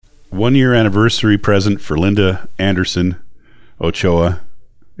1-year anniversary present for Linda Anderson Ochoa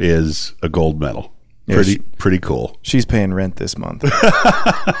is a gold medal. Yeah, pretty cool. She's paying rent this month.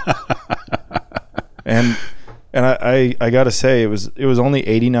 and I got to say, it was only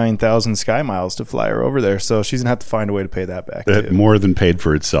 89,000 sky miles to fly her over there, so she's going to have to find a way to pay that back. That more than paid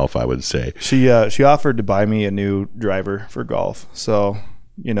for itself, I would say. She offered to buy me a new driver for golf, so,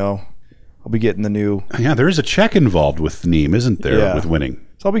 I'll be getting the new... Yeah, there is a check involved with Nimes, isn't there, with winning?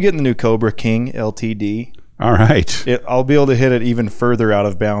 So I'll be getting the new Cobra King LTD. All right. I'll be able to hit it even further out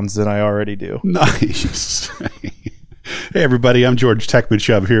of bounds than I already do. Nice. Hey, everybody. I'm George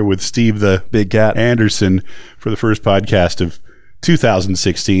TEKMITCHOV here with Steve the Big Cat Anderson for the first podcast of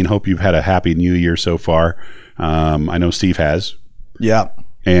 2016. Hope you've had a happy new year so far. I know Steve has. Yeah.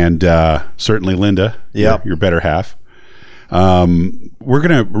 And certainly Linda, your better half. We're going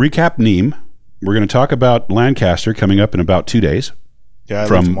to recap Nimes. We're going to talk about Lancaster coming up in about 2 days. Yeah,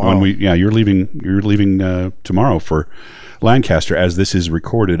 from when you're leaving tomorrow for Lancaster, as this is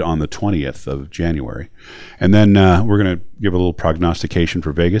recorded on the 20th of January. And then we're going to give a little prognostication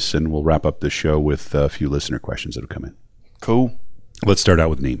for Vegas, and we'll wrap up the show with a few listener questions that have come in. Cool. Let's start out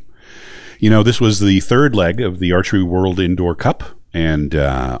with Nimes. This was the third leg of the Archery World Indoor Cup, and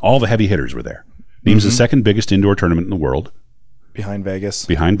all the heavy hitters were there. Nimes is the second biggest indoor tournament in the world. Behind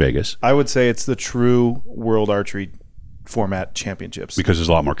Vegas. I would say it's the true World Archery format championships. Because there's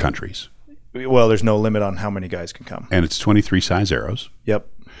a lot more countries. Well, there's no limit on how many guys can come. And it's 23 size arrows. Yep.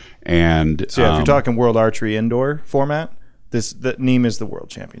 And so if you're talking World Archery Indoor format, Nimes is the World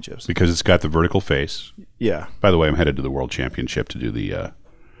Championships. Because it's got the vertical face. Yeah. By the way, I'm headed to the World Championship to do the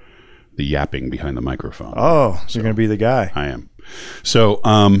yapping behind the microphone. Oh, so you're going to be the guy. I am. So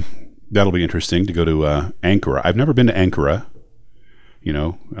that'll be interesting to go to Ankara. I've never been to Ankara.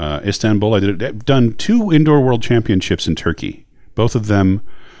 Istanbul. I've done 2 indoor world championships in Turkey, both of them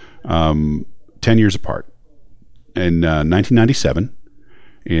 10 years apart. In 1997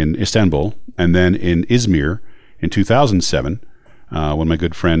 in Istanbul, and then in Izmir in 2007 when my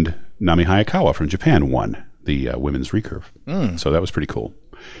good friend Nami Hayakawa from Japan won the women's recurve. So that was pretty cool.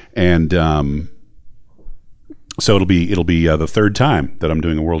 And so it'll be the third time that I'm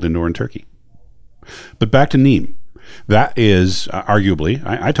doing a world indoor in Turkey. But back to Nimes. That is arguably,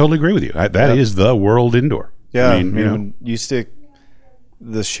 I totally agree with you. That is the world indoor. Yeah, when you stick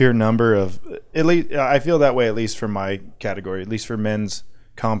the sheer number of, at least I feel that way, at least for my category, at least for men's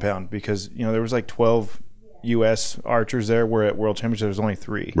compound, because there was like 12 U.S. archers there, where at World Championship there's only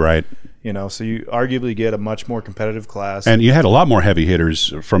 3. Right. So you arguably get a much more competitive class. And you had a lot more heavy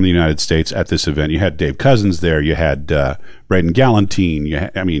hitters from the United States at this event. You had Dave Cousins there. You had Braden Galantine.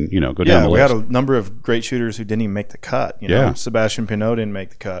 Go down the list. We had a number of great shooters who didn't even make the cut. Sebastian Pinot didn't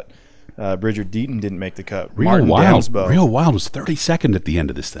make the cut. Bridger Deaton didn't make the cut. Real Wild was 32nd at the end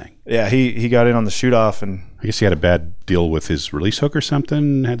of this thing. Yeah, he got in on the shoot-off. And I guess he had a bad deal with his release hook or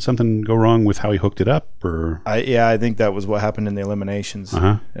something. Had something go wrong with how he hooked it up, or I think that was what happened in the eliminations.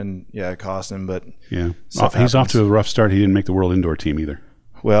 And it cost him. But he's off to a rough start. He didn't make the world indoor team either.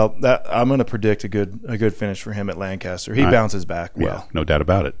 Well, I'm going to predict a good finish for him at Lancaster. He bounces back well. Yeah, no doubt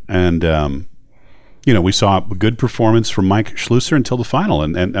about it. And we saw a good performance from Mike Schlusser until the final,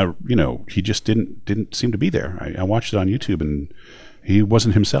 and he just didn't seem to be there. I watched it on YouTube, and he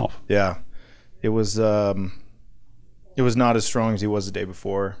wasn't himself. Yeah, it was not as strong as he was the day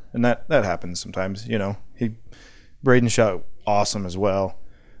before, and that happens sometimes. Braden shot awesome as well.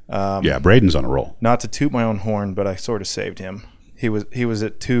 Braden's on a roll. Not to toot my own horn, but I sort of saved him. He was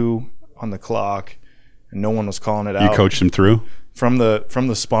at 2 on the clock, and no one was calling it out. You coached him through? From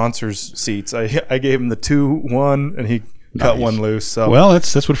the sponsors' seats, I gave him the 2-1, and he cut one loose. So well,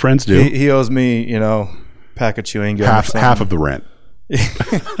 that's what friends do. He owes me, pack of chewing gum. Half of the rent.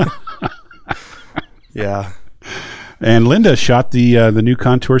 Yeah. And Linda shot the new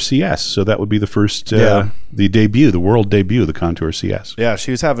Contour CS, so that would be the first the world debut of the Contour CS. Yeah,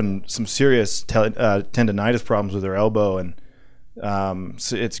 she was having some serious tendonitis problems with her elbow, and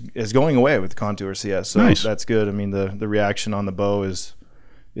so it's going away with the Contour CS, so nice. That's good. The reaction on the bow is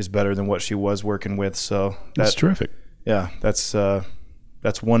better than what she was working with, so that's terrific. Yeah, that's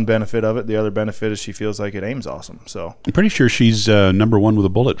one benefit of it. The other benefit is she feels like it aims awesome. So I'm pretty sure she's number 1 with a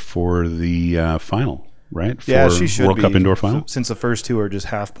bullet for the final, right? Yeah, she should World be. Cup indoor final. Since the first 2 are just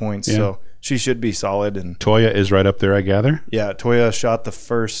half points, so she should be solid. And Toya is right up there, I gather. Yeah, Toya shot the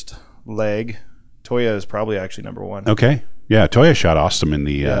first leg. Toya is probably actually number 1. Okay. Yeah, Toya shot awesome in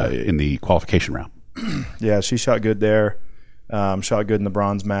the qualification round. Yeah, she shot good there. Shot good in the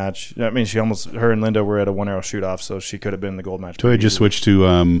bronze match. Her and Linda were at a 1-arrow shoot-off, so she could have been in the gold match. Toya just switched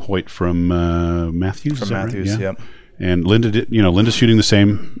to Hoyt from Matthews. From Matthews, right? yep. And Linda's shooting the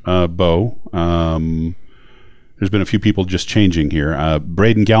same bow. There's been a few people just changing here.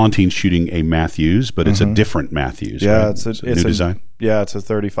 Braden Gallantine's shooting a Matthews, but it's a different Matthews. Yeah, right? it's a new design. Yeah, it's a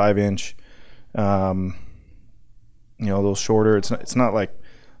 35-inch. A little shorter. It's not like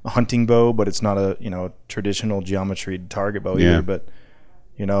a hunting bow, but it's not a traditional geometry target bow either. But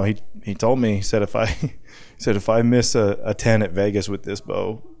he told me, he said if I miss a 10 at Vegas with this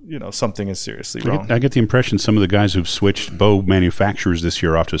bow, something is seriously wrong. I get the impression some of the guys who've switched bow manufacturers this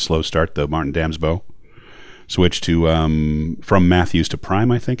year off to a slow start. The Martin Dams bow switched to from Matthews to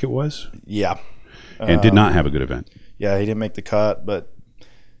Prime, I think it was. Yeah, and did not have a good event. Yeah, he didn't make the cut, but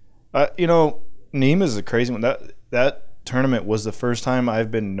Nimes is a crazy one. That tournament was the first time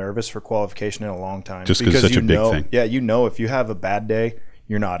I've been nervous for qualification in a long time. Just because it's such a big thing. Yeah, if you have a bad day,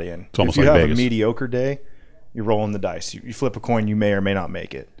 you're not in. It's almost if you like have Vegas. a mediocre day, you're rolling the dice. You flip a coin, you may or may not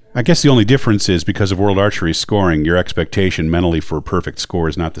make it. I guess the only difference is because of World Archery scoring, your expectation mentally for a perfect score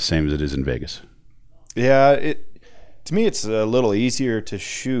is not the same as it is in Vegas. Yeah, to me it's a little easier to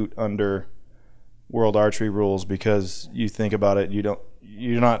shoot under World Archery rules because you think about it, you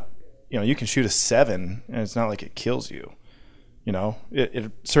can shoot a 7 and it's not like it kills you.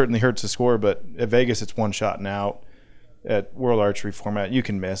 It certainly hurts the score, but at Vegas it's one shot and out. At World Archery format, you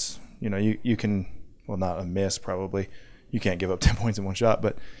can miss. You can, well, not a miss probably. You can't give up 10 points in one shot,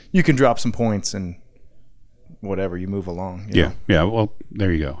 but you can drop some points and whatever, you move along. Yeah. Well,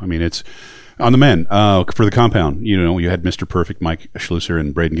 there you go. I mean, it's on the men for the compound. You had Mr. Perfect, Mike Schlusser,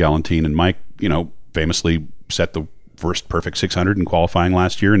 and Braden Gallantine, and Mike, famously set the first perfect 600 in qualifying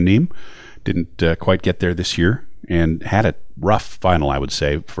last year in Nîmes. Didn't quite get there this year, and had a rough final, I would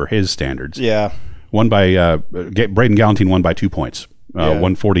say, for his standards. Yeah. Won by Braden Gallantine won by 2 points,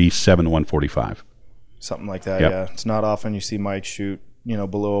 147 to 145. Something like that. Yep. Yeah. It's not often you see Mike shoot,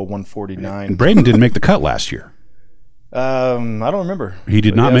 below a 149. And Braden didn't make the cut last year. I don't remember. He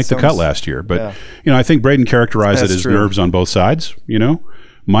did not make the cut last year, but I think Braden characterized it as nerves on both sides.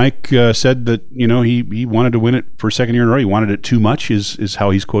 Mike said that he wanted to win it for a second year in a row. He wanted it too much, is how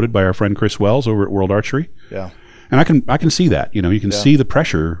he's quoted by our friend Chris Wells over at World Archery. Yeah, and I can see that. You can see the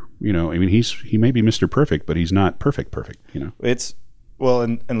pressure. I mean, he may be Mr. Perfect, but he's not perfect. It's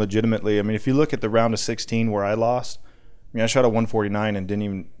and legitimately. I mean, if you look at the round of 16 where I lost, I shot a 149 and didn't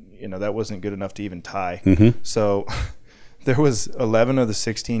even that wasn't good enough to even tie. Mm-hmm. So there was 11 of the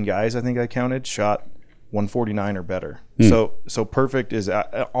 16 guys I think I counted shot 149 or better. So perfect is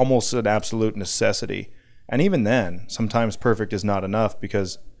almost an absolute necessity. And even then, sometimes perfect is not enough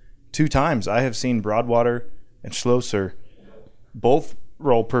because 2 times I have seen Broadwater and Schlosser both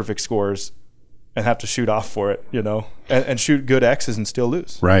roll perfect scores and have to shoot off for it, and shoot good X's and still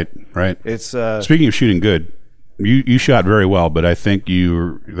lose. Right. It's speaking of shooting good, you shot very well, but I think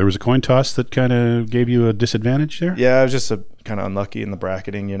there was a coin toss that kind of gave you a disadvantage there. Yeah, I was just kind of unlucky in the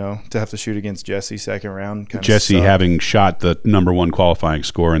bracketing, to have to shoot against Jesse second round. Jesse having shot the #1 qualifying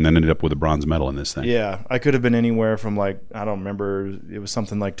score and then ended up with a bronze medal in this thing. Yeah, I could have been anywhere from I don't remember, it was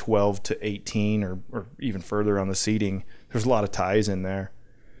something like 12 to 18 or even further on the seeding. There's a lot of ties in there.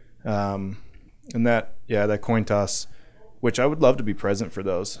 And that coin toss, which I would love to be present for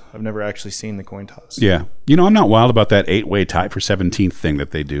those. I've never actually seen the coin toss. Yeah. I'm not wild about that 8-way tie for 17th thing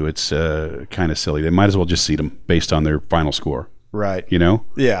that they do. It's kind of silly. They might as well just seed them based on their final score. Right.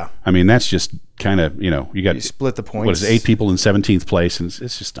 Yeah. I mean, that's just kind of, you split the points. What is it, 8 people in 17th place, and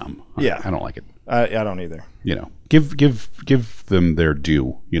it's just dumb. Yeah. I don't like it. I don't either. Give them their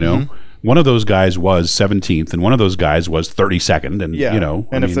due, Mm-hmm. One of those guys was 17th, and one of those guys was 32nd,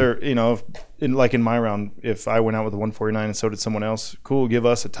 and if they're in my round, if I went out with a 149 and so did someone else, cool, give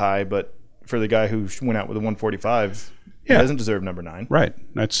us a tie. But for the guy who went out with a 145, he doesn't deserve number 9. Right.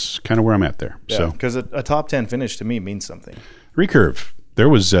 That's kind of where I'm at there. Yeah, because a top 10 finish to me means something. Recurve. There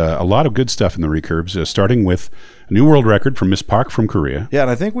was a lot of good stuff in the recurves, starting with a new world record from Miss Park from Korea. Yeah, and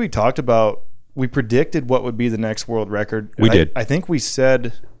I think we predicted what would be the next world record. We did. I think we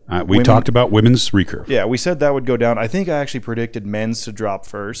said. We talked about women's recurve. Yeah, we said that would go down. I think I actually predicted men's to drop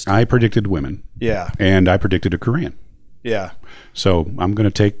first. I predicted women. Yeah. And I predicted a Korean. Yeah. So I'm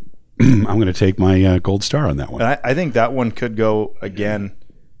going to take my gold star on that one. And I think that one could go again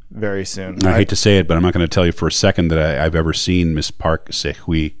very soon. I hate to say it, but I'm not going to tell you for a second that I've ever seen Miss Park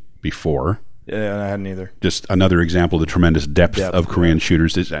Sehui before. Yeah, I hadn't either. Just another example of the tremendous depth of Korean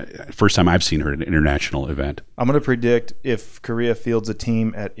shooters. It's first time I've seen her at an international event. I'm going to predict if Korea fields a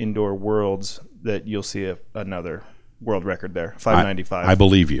team at Indoor Worlds that you'll see another world record there, 595. I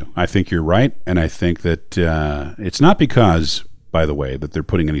believe you. I think you're right, and I think that it's not because, by the way, that they're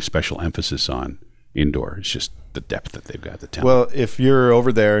putting any special emphasis on indoor. It's just the depth that they've got, the talent. Well, if you're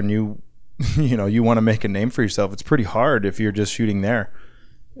over there and you you want to make a name for yourself, it's pretty hard if you're just shooting there.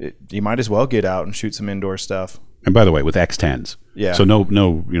 You might as well get out and shoot some indoor stuff. And by the way, with X10s, yeah. So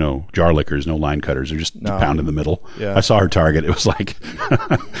no jar lickers, no line cutters. They're just a pound in the middle. Yeah. I saw her target. It was like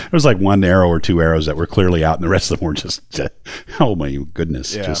it was like one arrow or two arrows that were clearly out, and the rest of them were just oh my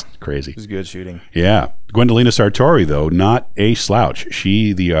goodness, just crazy. It was good shooting. Yeah, Gwendolina Sartori though, not a slouch.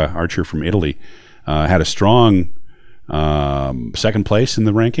 She, the archer from Italy, had a strong second place in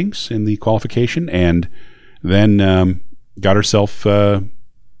the rankings in the qualification, and then got herself a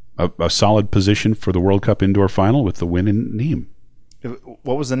solid position for the World Cup indoor final with the win in Nimes.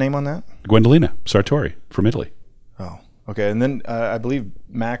 What was the name on that? Gwendolina Sartori from Italy. Oh, okay. And then I believe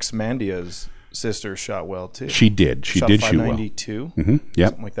Max Mandia's sister shot well too. She did. She did shoot well. 592. Yep.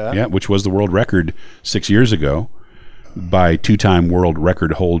 Something like that. Yeah, which was the world record 6 years ago by two-time world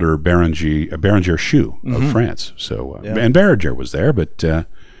record holder Berenger Chou of France. So and Berenger was there, but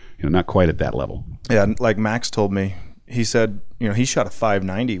not quite at that level. Yeah, like Max told me, he said, he shot a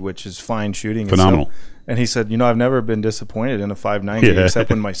 590, which is fine shooting. Phenomenal. And he said, I've never been disappointed in a 590 except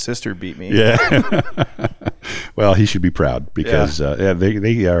when my sister beat me. Yeah. Well, he should be proud because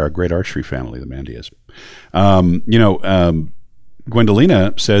they are a great archery family, the Mandias.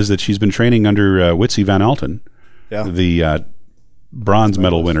 Gwendolina says that she's been training under Witsy Van Alten, the bronze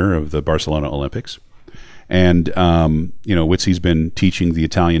medal winner of the Barcelona Olympics. And, Witsy's been teaching the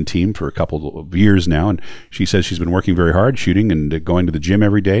Italian team for a couple of years now. And she says she's been working very hard, shooting and going to the gym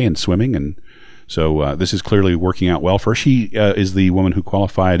every day and swimming. And so this is clearly working out well for her. She is the woman who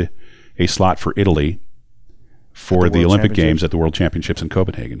qualified a slot for Italy for the Olympic Games at the World Championships in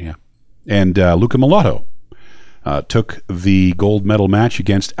Copenhagen. Yeah. And Luca Milotto took the gold medal match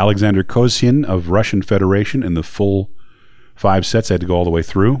against Alexander Kozyin of Russian Federation in the full 5 sets. They had to go all the way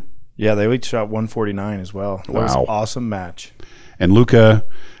through. Yeah, they each shot 149 as well. That was an awesome match. And Luca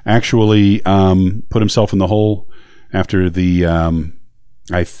actually put himself in the hole after the,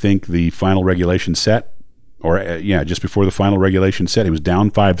 I think, the final regulation set. Or, just before the final regulation set. He was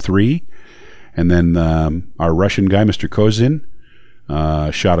down 5-3. And then our Russian guy, Mr. Kozin,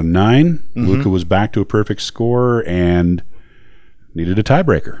 shot a 9. Mm-hmm. Luca was back to a perfect score and needed a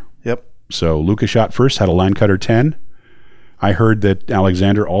tiebreaker. Yep. So Luca shot first, had a line cutter 10. I heard that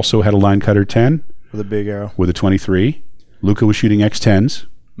Alexander also had a line cutter 10 with a big arrow with a 23. Luca was shooting X10s,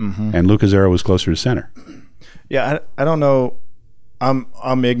 and Luca's arrow was closer to center. Yeah, I don't know.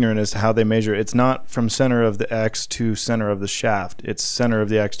 I'm ignorant as to how they measure. It's not from center of the X to center of the shaft. It's center of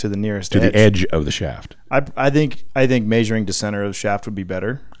the X to the nearest edge. To the edge of the shaft. I think measuring to center of the shaft would be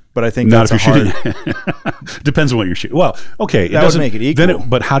better. But I think not that's if you're shooting. Depends on what you're shooting. Well, okay, that would make it equal.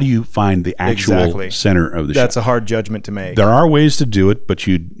 But how do you find the actual center of the shaft? That's a hard judgment to make. There are ways to do it, but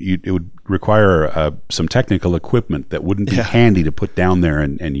it would require some technical equipment that wouldn't be handy to put down there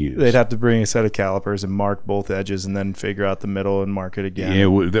and use. They'd have to bring a set of calipers and mark both edges, and then figure out the middle and mark it again.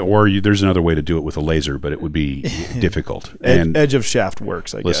 Yeah, there's another way to do it with a laser, but it would be difficult. Edge of shaft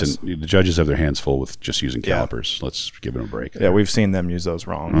works, I guess. Listen, the judges have their hands full with just using calipers. Let's give them a break. Yeah, we've seen them use those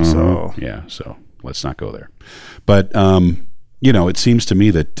wrong. So let's not go there. But it seems to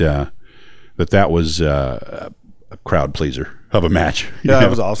me that that was a crowd pleaser of a match. Yeah, that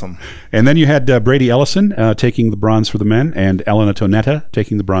was awesome. And then you had Brady Ellison taking the bronze for the men and Elena Tonetta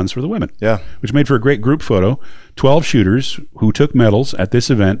taking the bronze for the women. Yeah, which made for a great group photo. 12 shooters who took medals at this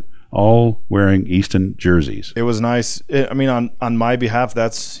event, all wearing Easton jerseys. It was nice. On my behalf,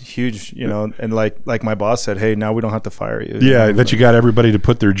 that's huge, and like my boss said, hey, now we don't have to fire you. Yeah, that you got everybody to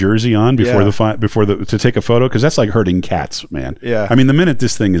put their jersey on before to take a photo, because that's like herding cats, man. Yeah. I mean, the minute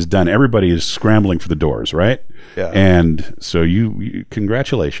this thing is done, everybody is scrambling for the doors, right? Yeah. And so you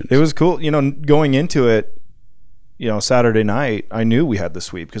congratulations. It was cool, going into it, Saturday night, I knew we had the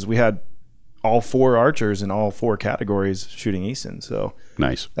sweep because we had all 4 archers in all 4 categories shooting Easton. So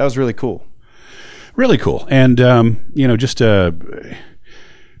nice. That was really cool. Really cool. And, just how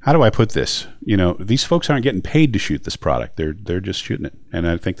do I put this? These folks aren't getting paid to shoot this product. They're just shooting it. And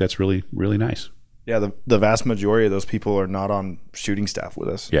I think that's really, really nice. Yeah, the vast majority of those people are not on shooting staff with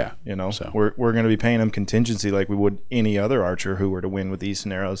us. Yeah. So we're going to be paying them contingency like we would any other archer who were to win with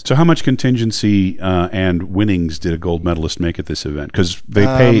Easton arrows. So how much contingency and winnings did a gold medalist make at this event? Because they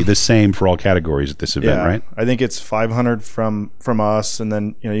pay the same for all categories at this event, right? I think it's $500 from us, and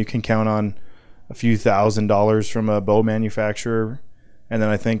then you can count on a few $1,000s from a bow manufacturer. And then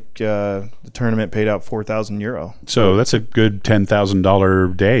I think the tournament paid out €4,000. So that's a good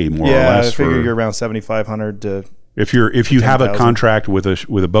 $10,000 day, more or less. Yeah, I figure you're around $7,500 to. If you have a contract with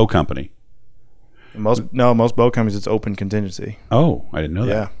a bow company. Most bow companies, it's open contingency. Oh, I didn't know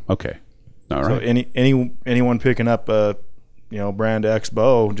that. Yeah. Okay. All right. So anyone picking up a brand X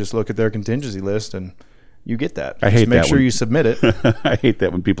bow, just look at their contingency list and you get that. I hate just make that sure when- you submit it. I hate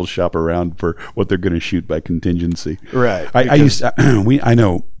that when people shop around for what they're going to shoot by contingency. Right. I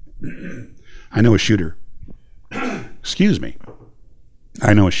know a shooter. Excuse me.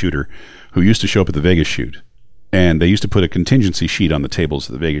 I know a shooter who used to show up at the Vegas shoot, and they used to put a contingency sheet on the tables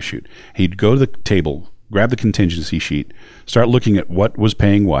of the Vegas shoot. He'd go to the table, grab the contingency sheet, start looking at what was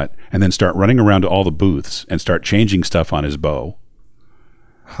paying what, and then start running around to all the booths and start changing stuff on his bow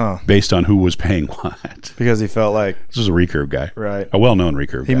based on who was paying what. Because he felt like This was a recurve guy. Right. A well-known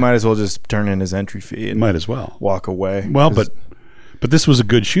recurve he guy. might as well just turn in his entry fee and Might as well. walk away. Well, but this was a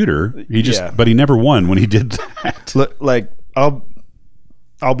good shooter. But he never won when he did that. Look, like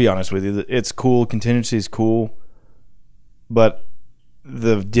I'll be honest with you. It's cool. Contingency is cool, but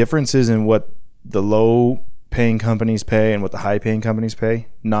the differences in what the low-paying companies pay and what the high-paying companies pay,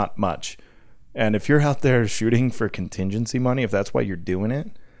 not much. And if you're out there shooting for contingency money, if that's why you're doing it,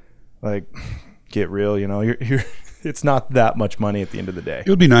 like, get real. You're it's not that much money at the end of the day. It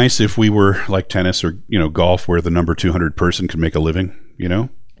would be nice if we were like tennis or golf, where the number 200 person could make a living.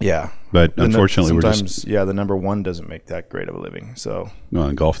 Yeah, But unfortunately, we're sometimes the number one doesn't make that great of a living. So, well,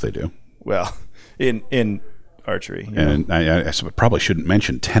 in golf they do. well, in archery, And I probably shouldn't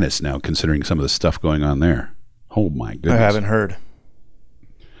mention tennis now, considering some of the stuff going on there. Oh my goodness! I haven't heard.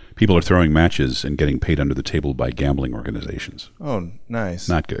 People are throwing matches and getting paid under the table by gambling organizations. Oh, nice.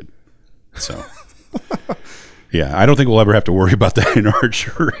 Not good. So, yeah, I don't think we'll ever have to worry about that in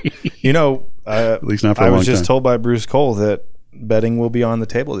archery. At least not for a I long was just time. told by Bruce Cole that betting will be on the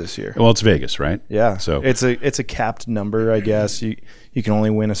table this year. Well, it's Vegas, right? Yeah, So it's a capped number, I guess. You can only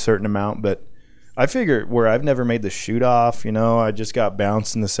win a certain amount, but I figure where I've never made the shoot off. I just got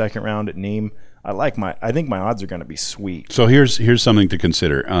bounced in the second round at Nimes. I think my odds are going to be sweet. So here's something to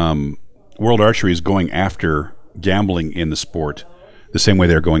consider. World Archery is going after gambling in the sport the same way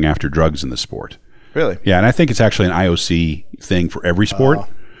they're going after drugs in the sport. Really? Yeah, and I think it's actually an IOC thing for every sport.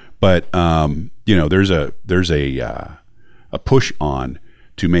 But there's a push on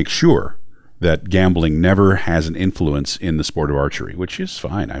to make sure that gambling never has an influence in the sport of archery, which is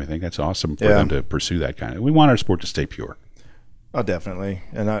fine. I think that's awesome for them to pursue that kind of. We want our sport to stay pure. Oh, definitely.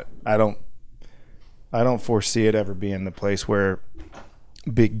 And I don't foresee it ever being the place where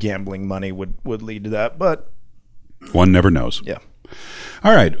big gambling money would lead to that. But one never knows. yeah.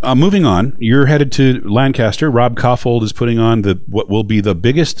 All right, moving on. You're headed to Lancaster. Rob Koffold is putting on what will be the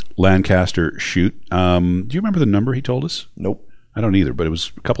biggest Lancaster shoot. Do you remember the number he told us? Nope. I don't either, but it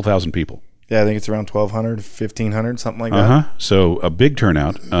was a couple thousand people. Yeah, I think it's around 1,200, 1,500, something like that. So a big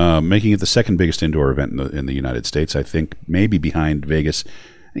turnout, making it the second biggest indoor event in the United States. I think maybe behind Vegas.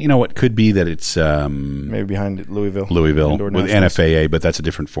 It could be that it's Maybe behind Louisville Indoor with Nationals. NFAA, but that's a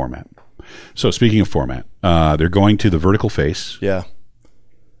different format. So speaking of format, they're going to the vertical face. Yeah.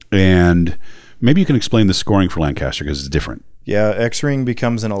 And maybe you can explain the scoring for Lancaster because it's different. Yeah, X-ring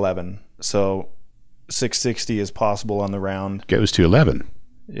becomes an 11. So 660 is possible on the round. Goes to 11.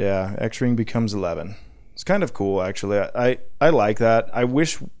 Yeah, X-ring becomes 11. It's kind of cool, actually. I like that. I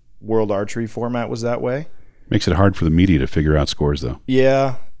wish World Archery format was that way. Makes it hard for the media to figure out scores, though.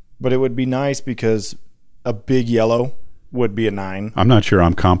 Yeah, but it would be nice because a big yellow would be a 9. I'm not sure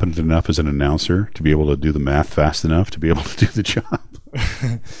I'm competent enough as an announcer to be able to do the math fast enough to be able to do the job.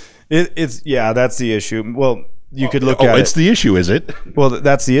 It's that's the issue. Well, you could look at it's the issue, is it? Well,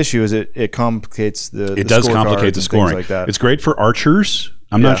 that's the issue. Is it complicates the It does scorecards complicate the and scoring. things like that. It's great for archers.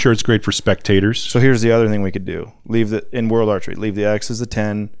 I'm not sure it's great for spectators. So here's the other thing we could do: in World Archery, leave the X as a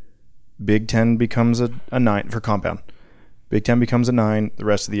 10. Big 10 becomes a 9 for compound. Big 10 becomes a 9. The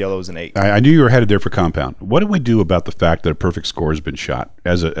rest of the yellow is an 8. I knew you were headed there for compound. What do we do about the fact that a perfect score has been shot?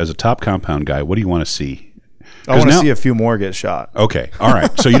 As a top compound guy, what do you want to see? I want to see a few more get shot. Okay, all right.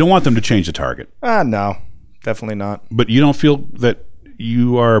 So you don't want them to change the target. No, definitely not. But you don't feel that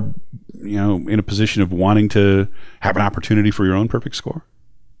you are, in a position of wanting to have an opportunity for your own perfect score?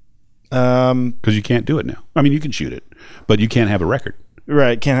 Because you can't do it now. I mean, you can shoot it, but you can't have a record.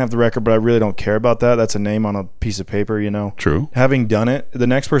 Right, can't have the record, but I really don't care about that. That's a name on a piece of paper, True. Having done it, the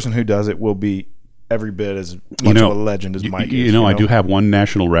next person who does it will be every bit as much of a legend as Mike is. I do have one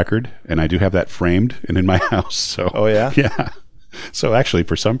national record, and I do have that framed and in my house. So. Oh, yeah? Yeah. So actually,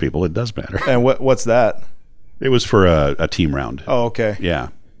 for some people, it does matter. And what's that? It was for a team round. Oh, okay. Yeah.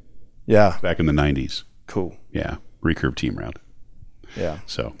 Yeah. Back in the 90s. Cool. Yeah. Recurve team round. Yeah.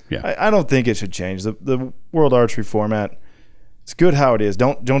 So, yeah. I don't think it should change. The World Archery format, it's good how it is.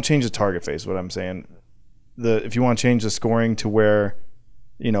 Don't change the target face, what I'm saying. If you want to change the scoring to where,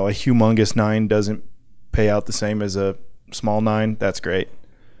 a humongous 9 doesn't pay out the same as a small 9, that's great.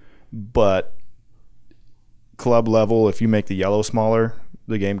 But club level, if you make the yellow smaller,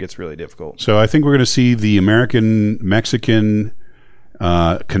 the game gets really difficult. So I think we're going to see the American, Mexican,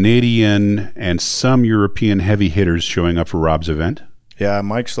 Canadian, and some European heavy hitters showing up for Rob's event. Yeah,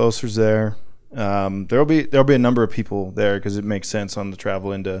 Mike Slosser's there. There'll be a number of people there because it makes sense on the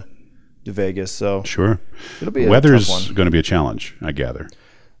travel into Vegas. So sure, it'll be weather's a tough one. Going to be a challenge, I gather.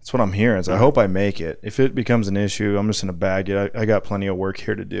 That's what I'm hearing. So I hope I make it. If it becomes an issue, I'm just going to bag it. I got plenty of work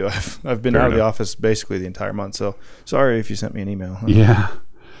here to do. I've been out of the office basically the entire month. So sorry if you sent me an email. Yeah.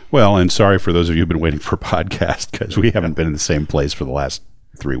 Well, and sorry for those of you who've been waiting for a podcast because we haven't been in the same place for the last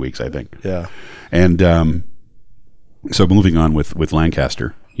 3 weeks, I think. Yeah. And so moving on with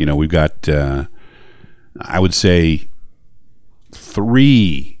Lancaster, we've got, I would say,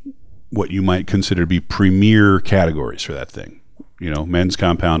 3 what you might consider to be premier categories for that thing. Men's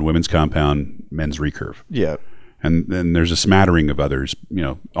compound, women's compound, men's recurve. Yeah. And then there's a smattering of others,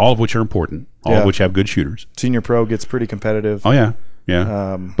 all of which are important, all of which have good shooters. Senior pro gets pretty competitive. Oh, yeah.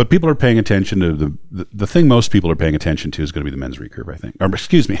 Yeah. But people are paying attention to the thing most people are paying attention to is going to be the men's recurve, I think. Or,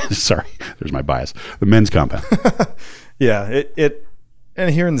 excuse me. Sorry. There's my bias. The men's compound. Yeah.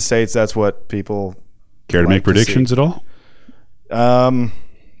 And here in the States, that's what people care to make predictions at all?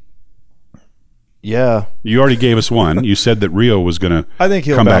 Yeah. You already gave us one. You said that Rio was going to I think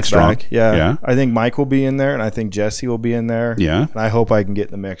he'll come back bounce strong. back. Yeah. I think Mike will be in there, and I think Jesse will be in there. Yeah. And I hope I can get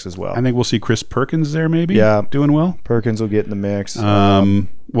in the mix as well. I think we'll see Chris Perkins there maybe. Yeah. Doing well. Perkins will get in the mix.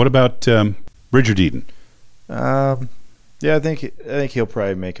 What about Bridger Deaton? Yeah, I think he'll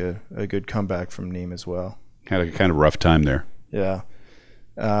probably make a good comeback from Nimes as well. Had a kind of rough time there. Yeah.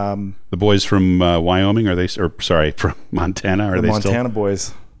 The boys from Wyoming, from Montana, are the they Montana still?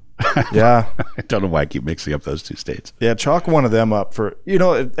 Boys. Yeah. I don't know why I keep mixing up those 2 states. Yeah, chalk one of them up for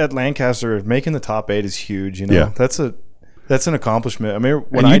at Lancaster. Making the top 8 is huge. Yeah. That's an accomplishment. I mean,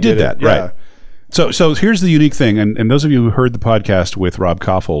 when and I you did that, yeah. right? So here's the unique thing, and those of you who heard the podcast with Rob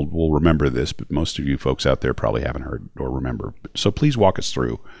Koffold will remember this, but most of you folks out there probably haven't heard or remember. So please walk us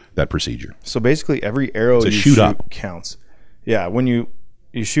through that procedure. So basically, every arrow you shoot up counts. Yeah, when you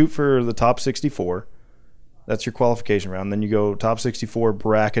shoot for the top 64. That's your qualification round. Then you go top 64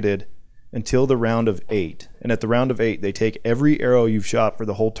 bracketed until the round of 8. And at the round of 8, they take every arrow you've shot for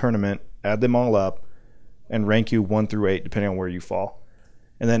the whole tournament, add them all up, and rank you 1 through 8, depending on where you fall.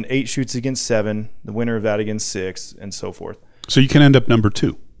 And then 8 shoots against 7, the winner of that against 6, and so forth. So you can end up number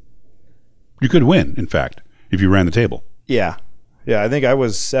 2. You could win, in fact, if you ran the table. Yeah. Yeah, I think I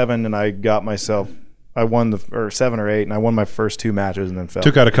was 7, and I won 7 or 8, and I won my first 2 matches and then fell.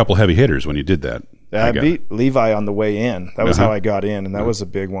 Took out a couple heavy hitters when you did that. I beat Levi on the way in. That was how I got in, and that was a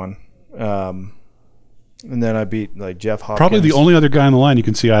big one. And then I beat Jeff Hopkins. Probably the only other guy on the line you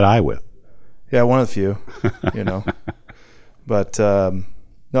can see eye to eye with. Yeah, one of the few. But no,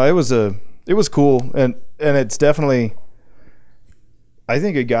 it was cool, and it's definitely. I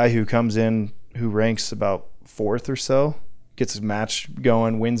think a guy who comes in who ranks about 4th or so gets a match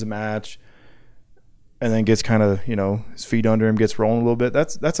going, wins a match. And then gets kind of, his feet under him, gets rolling a little bit.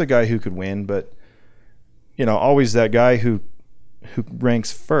 That's a guy who could win, but always that guy who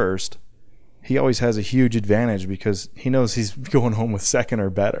ranks first, he always has a huge advantage because he knows he's going home with 2nd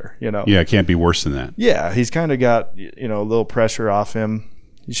or better. Yeah, it can't be worse than that. Yeah, he's kind of got a little pressure off him.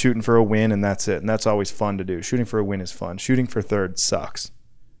 He's shooting for a win, and that's it. And that's always fun to do. Shooting for a win is fun. Shooting for 3rd sucks.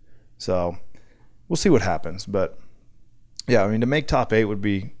 So we'll see what happens, but yeah, I mean to make top 8 would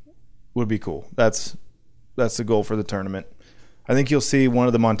be cool. That's the goal for the tournament. I think you'll see one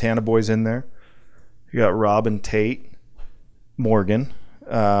of the Montana boys in there. You got Rob and Tate, Morgan,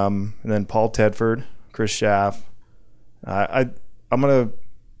 and then Paul Tedford, Chris Schaff. I'm gonna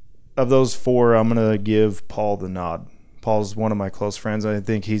of those 4, I'm gonna give Paul the nod. Paul's one of my close friends. I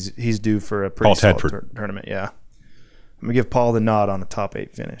think he's due for a pretty solid tournament. Yeah, I'm gonna give Paul the nod on a top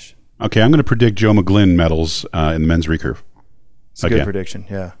 8 finish. Okay, I'm gonna predict Joe McGlynn medals in the men's recurve. It's a good prediction.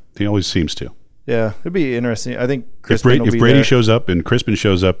 Yeah, he always seems to. Yeah, it'd be interesting. I think if Brady shows up and Crispin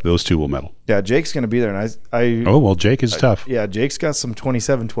shows up, those 2 will medal. Yeah, Jake's going to be there, and oh well, Jake is tough. Yeah, Jake's got some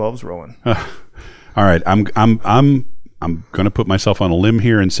 27-12s rolling. All right, I'm going to put myself on a limb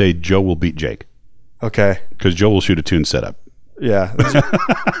here and say Joe will beat Jake. Okay, because Joe will shoot a tune setup. Yeah,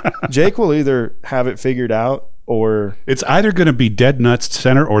 Jake will either have it figured out or it's either going to be dead nuts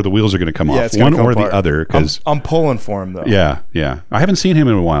center or the wheels are going to come off. One or the other. Because I'm pulling for him though. Yeah. I haven't seen him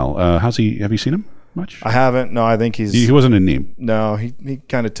in a while. How's he? Have you seen him much? I haven't. No, I think he wasn't in Nîmes. No, he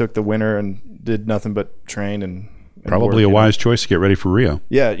kind of took the winter and did nothing but train and probably work, a wise choice to get ready for Rio.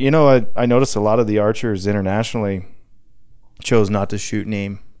 Yeah, I noticed a lot of the archers internationally chose not to shoot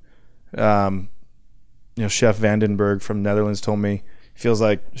Nîmes. Chef Vandenberg from Netherlands told me he feels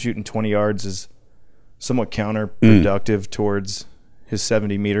like shooting 20 yards is somewhat counterproductive towards his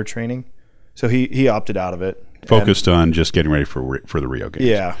 70-meter training. So he opted out of it. Focused on just getting ready for the Rio Games.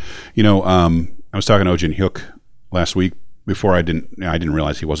 Yeah. I was talking to Ojin Hyuk last week before I didn't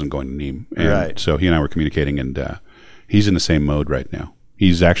realize he wasn't going to Nîmes. And Right. so he and I were communicating, and he's in the same mode right now.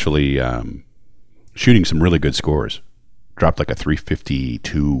 He's actually shooting some really good scores. Dropped like a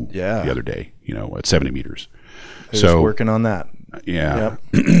 352 the other day, at 70 meters. He was working on that. Yeah.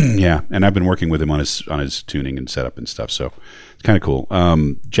 Yep. Yeah. And I've been working with him on his tuning and setup and stuff. So it's kind of cool.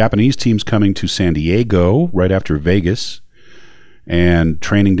 Japanese team's coming to San Diego right after Vegas and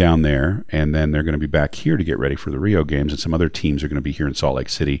training down there. And then they're going to be back here to get ready for the Rio Games. And some other teams are going to be here in Salt Lake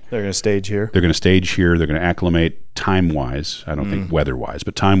City. They're going to stage here. They're going to stage here. They're going to acclimate time-wise. I don't think weather-wise,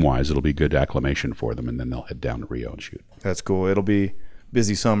 but time-wise, it'll be good acclimation for them. And then they'll head down to Rio and shoot. That's cool. It'll be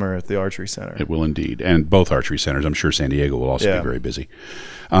busy summer at the Archery Center. It will indeed. And both archery centers. I'm sure San Diego will also be very busy.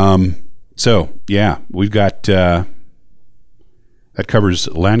 We've got that covers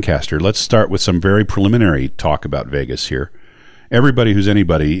Lancaster. Let's start with some very preliminary talk about Vegas here. Everybody who's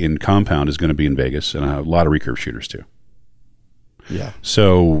anybody in compound is going to be in Vegas, and a lot of recurve shooters too. Yeah.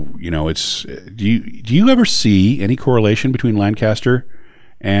 So, it's do you ever see any correlation between Lancaster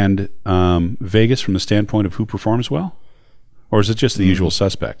and Vegas from the standpoint of who performs well? Or is it just the usual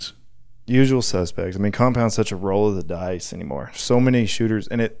suspects? Usual suspects. I mean, compound's such a roll of the dice anymore. So many shooters,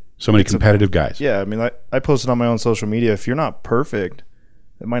 and so many competitive guys. Yeah, I mean, I posted on my own social media, if you're not perfect,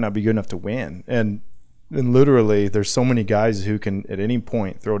 it might not be good enough to win. And literally, there's so many guys who can, at any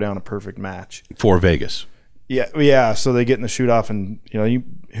point, throw down a perfect match. For Vegas. Yeah. So they get in the shoot-off, and,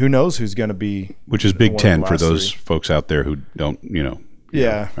 who knows who's going to be. Which is Big Ten for those folks out there who don't,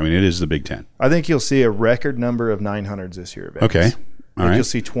 Yeah. I mean, it is the Big Ten. I think you'll see a record number of 900s this year at Vegas. Okay. All right. You'll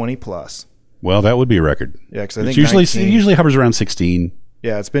see 20 plus. Well, that would be a record. Yeah, because I think it usually hovers around 16.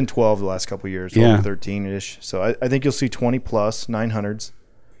 Yeah, it's been 12 the last couple of years, 12 to 13-ish. So I think you'll see 20 plus 900s,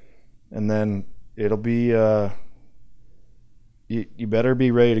 and then it'll be you better be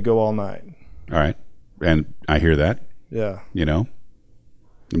ready to go all night. All right, and I hear that. Yeah.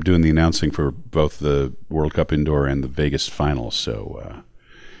 I'm doing the announcing for both the World Cup Indoor and the Vegas Finals. So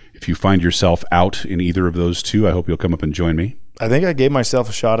if you find yourself out in either of those two, I hope you'll come up and join me. I think I gave myself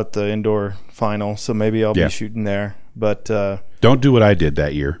a shot at the indoor final, so maybe I'll be shooting there. But don't do what I did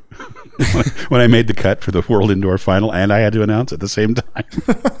that year when I made the cut for the World Indoor Final, and I had to announce at the same time.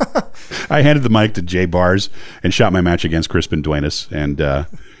 I handed the mic to Jay Bars and shot my match against Crispin Duenas, and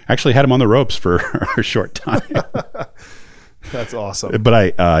actually had him on the ropes for a short time. That's awesome.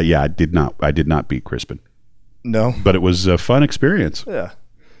 But I did not beat Crispin. No, but it was a fun experience. Yeah.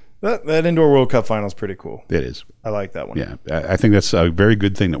 That Indoor World Cup final is pretty cool. It is. I like that one. Yeah, I think that's a very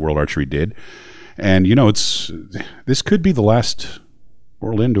good thing that World Archery did. And, this could be the last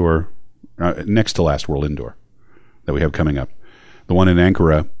World Indoor, next to last World Indoor that we have coming up. The one in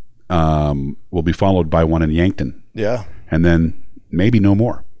Ankara will be followed by one in Yankton. Yeah. And then maybe no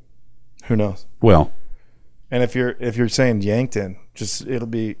more. Who knows? Well. And if you're saying Yankton, just it'll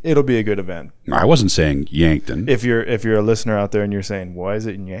be a good event. I wasn't saying Yankton. If you're a listener out there and you're saying, why is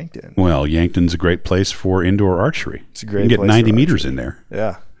it in Yankton? Well, Yankton's a great place for indoor archery. It's a great you can place get 90 for meters archery. in there.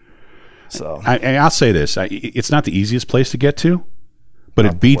 Yeah. So I'll say this: it's not the easiest place to get to, but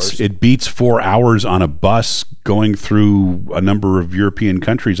it beats 4 hours on a bus going through a number of European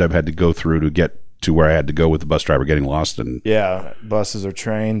countries I've had to go through to get to where I had to go with the bus driver getting lost. And buses or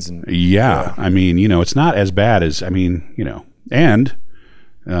trains and I mean, it's not as bad as and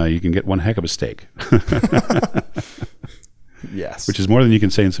you can get one heck of a steak. Yes, which is more than you can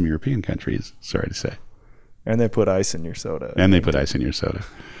say in some European countries. Sorry to say. And they put ice in your soda.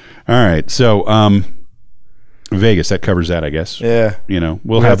 All right, so Vegas, that covers that, I guess. Yeah,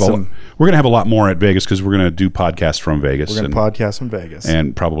 we're gonna have a lot more at Vegas because we're gonna do podcasts from Vegas. We're gonna podcast from Vegas,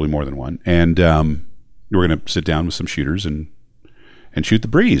 and probably more than one. And we're gonna sit down with some shooters and shoot the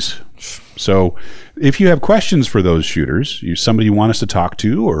breeze. So, if you have questions for those shooters, somebody you want us to talk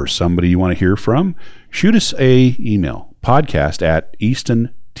to, or somebody you want to hear from, shoot us a email,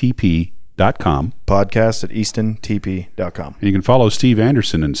 podcast@eastontp.com. Podcast@eastontp.com. And you can follow Steve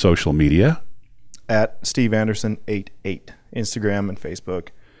Anderson in social media at Steve Anderson 88, Instagram and Facebook,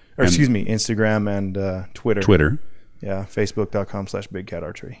 Instagram and Twitter. Yeah, Facebook.com/Big Cat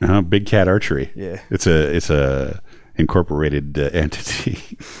Archery. Big Cat Archery. Yeah, it's a incorporated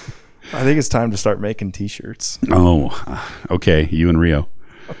entity. I think it's time to start making T-shirts. Oh, okay. You and Rio.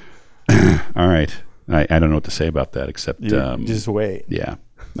 All right. I don't know what to say about that except just wait. Yeah.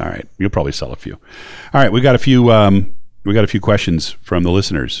 All right. You'll probably sell a few. All right. We got a few questions from the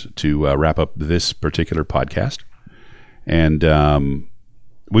listeners to wrap up this particular podcast. And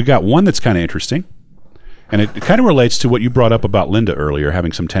we got one that's kind of interesting. And it kind of relates to what you brought up about Linda earlier,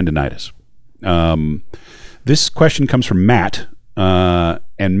 having some tendinitis. This question comes from Matt,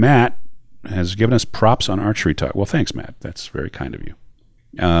 and Matt has given us props on archery talk. Well, thanks, Matt. That's very kind of you.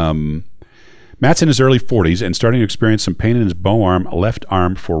 Matt's in his early 40s and starting to experience some pain in his bow arm, left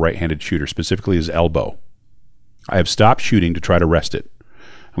arm for right-handed shooter, specifically his elbow. I have stopped shooting to try to rest it.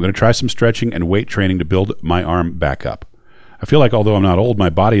 I'm going to try some stretching and weight training to build my arm back up. I feel like although I'm not old,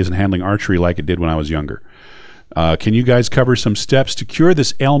 my body isn't handling archery like it did when I was younger. Can you guys cover some steps to cure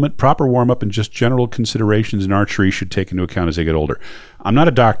this ailment, proper warm-up, and just general considerations in archery should take into account as they get older? I'm not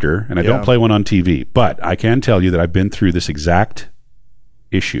a doctor, and I don't play one on TV, but I can tell you that I've been through this exact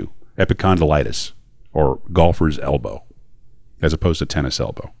issue, epicondylitis, or golfer's elbow, as opposed to tennis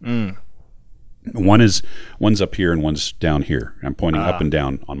elbow. One's up here and one's down here. I'm pointing up and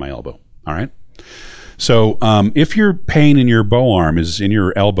down on my elbow. All right? So if your pain in your bow arm is in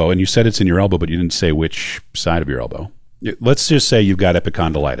your elbow, and you said it's in your elbow, but you didn't say which side of your elbow, let's just say you've got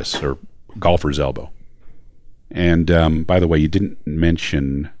epicondylitis or golfer's elbow. And by the way, you didn't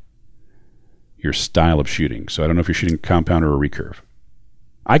mention your style of shooting. So I don't know if you're shooting compound or a recurve.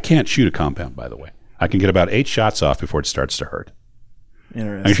 I can't shoot a compound, by the way. I can get about 8 shots off before it starts to hurt.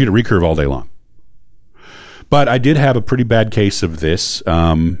 Interesting. I can shoot a recurve all day long. But I did have a pretty bad case of this,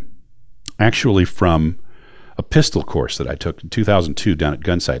 actually from a pistol course that I took in 2002 down at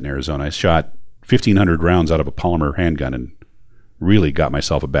Gunsight in Arizona. I shot 1,500 rounds out of a polymer handgun and really got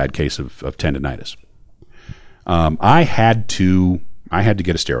myself a bad case of tendinitis. I had to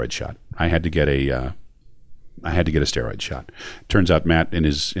get a steroid shot. I had to get a steroid shot. Turns out Matt in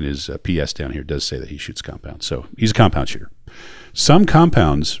his PS down here does say that he shoots compounds, so he's a compound shooter. Some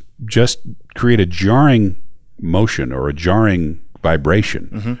compounds just create a jarring motion or a jarring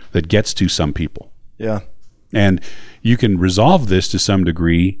vibration that gets to some people. Yeah. And you can resolve this to some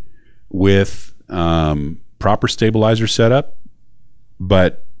degree with proper stabilizer setup,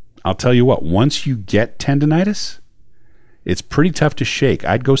 but I'll tell you what, once you get tendinitis, it's pretty tough to shake.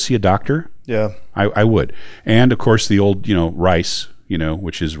 I'd go see a doctor. Yeah. I would. And of course the old, RICE,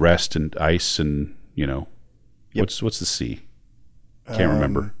 which is rest and ice and, what's the C? Can't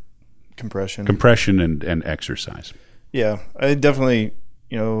remember. Compression and exercise. Yeah. I definitely,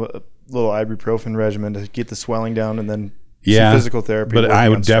 a little ibuprofen regimen to get the swelling down, and then some physical therapy. But I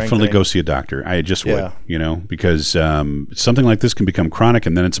would definitely go see a doctor. I just would, because something like this can become chronic,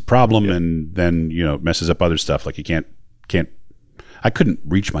 and then it's a problem, and then, it messes up other stuff. Like you can't, I couldn't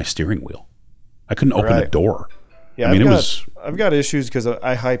reach my steering wheel. I couldn't open a door. Yeah, I've got issues because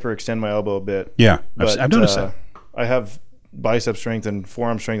I hyperextend my elbow a bit. Yeah, I've noticed that. I have bicep strength and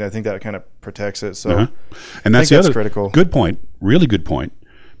forearm strength. I think that kind of protects it. So, and that's critical. Good point. Really good point.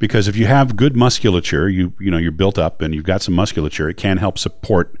 Because if you have good musculature, you're built up and you've got some musculature, it can help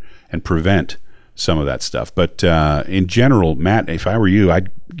support and prevent some of that stuff. But in general, Matt, if I were you, I'd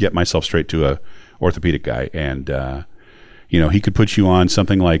get myself straight to a orthopedic guy, and he could put you on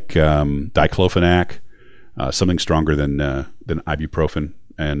something like diclofenac, something stronger than ibuprofen,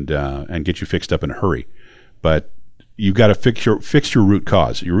 and get you fixed up in a hurry. But you've got to fix your root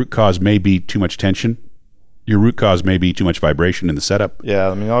cause. Your root cause may be too much tension. Your root cause may be too much vibration in the setup. Yeah,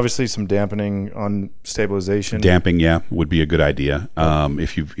 I mean, obviously some dampening on stabilization. Damping, would be a good idea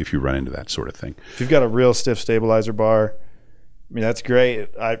if you run into that sort of thing. If you've got a real stiff stabilizer bar, I mean, that's great.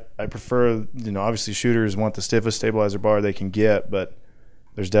 I prefer, obviously shooters want the stiffest stabilizer bar they can get, but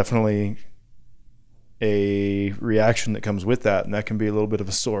there's definitely a reaction that comes with that, and that can be a little bit of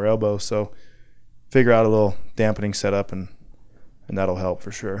a sore elbow. So figure out a little dampening setup, and that'll help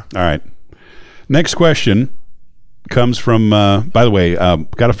for sure. All right. Next question comes from, by the way,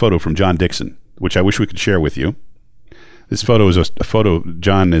 got a photo from John Dixon, which I wish we could share with you. This photo is a photo.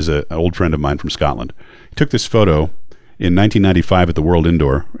 John is an old friend of mine from Scotland. He took this photo in 1995 at the World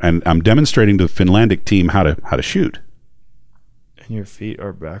Indoor, and I'm demonstrating to the Finlandic team how to shoot. And your feet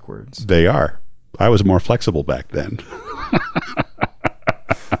are backwards. They are. I was more flexible back then.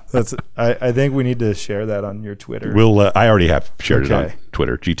 I think we need to share that on your Twitter. I already have shared it on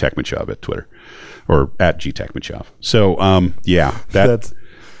Twitter, TEKMITCHOV at Twitter, or at TEKMITCHOV. So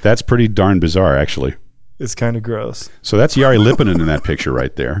that's pretty darn bizarre, actually. It's kind of gross. So that's Jari Lipponen in that picture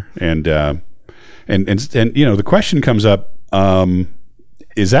right there, and the question comes up: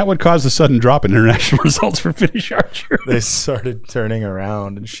 is that what caused the sudden drop in international results for Finnish archers? They started turning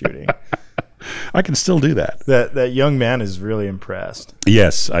around and shooting. I can still do that. That young man is really impressed.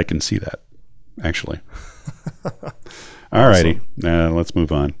 Yes, I can see that, actually. All righty. Let's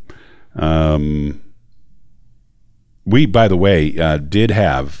move on. We, by the way, did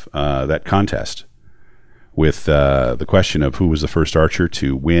have that contest with the question of who was the first archer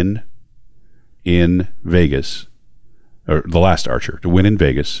to win in Vegas, or the last archer to win in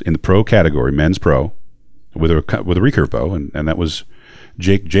Vegas in the pro category, men's pro, with a recurve bow, and that was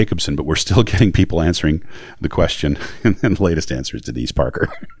Jake Jacobson. But we're still getting people answering the question, and the latest answer is Denise Parker.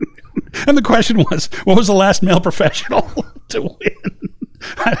 And the question was, what was the last male professional to win?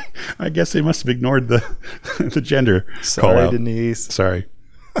 I guess they must have ignored the gender. Sorry, call out. Denise. Sorry.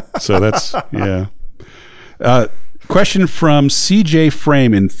 So that's, yeah. Question from CJ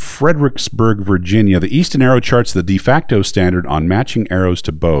Frame in Fredericksburg, Virginia. The Easton Arrow Chart's the de facto standard on matching arrows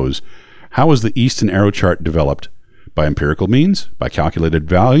to bows. How was the Easton Arrow Chart developed? By empirical means? By calculated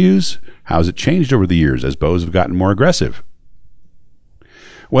values? How has it changed over the years as bows have gotten more aggressive?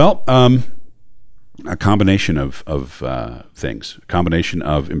 Well, a combination of things. A combination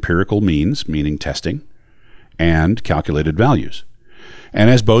of empirical means, meaning testing, and calculated values. And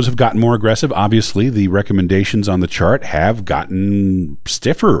as bows have gotten more aggressive, obviously the recommendations on the chart have gotten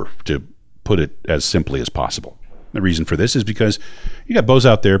stiffer, to put it as simply as possible. The reason for this is because you got bows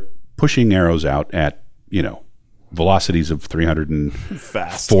out there pushing arrows out at, velocities of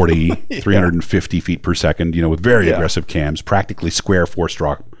 340, yeah. 350 feet per second, with very aggressive cams, practically square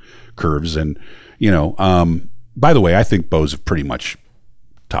 4-stroke curves. And, by the way, I think bows have pretty much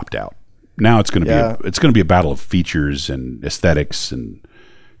topped out. Now it's going to be a battle of features and aesthetics, and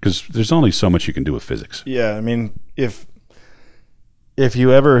because there's only so much you can do with physics. Yeah, I mean, if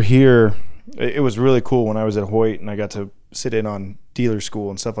you ever hear, it was really cool when I was at Hoyt and I got to sit in on dealer school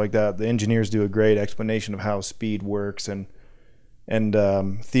and stuff like that. The engineers do a great explanation of how speed works and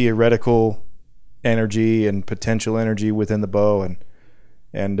theoretical energy and potential energy within the bow,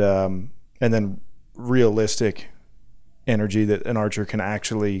 and then realistic energy that an archer can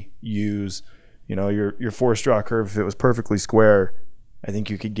actually use. Your 4-stroke curve, if it was perfectly square, I think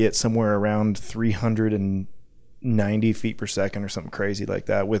you could get somewhere around 390 feet per second or something crazy like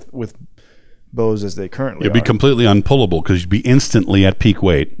that with bows as they currently It'd be completely unpullable because you'd be instantly at peak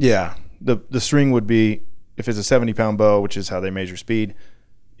weight. Yeah. The string would be, if it's a 70-pound bow, which is how they measure speed,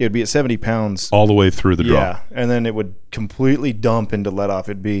 it would be at 70 pounds. All the way through the draw. Yeah. And then it would completely dump into let off.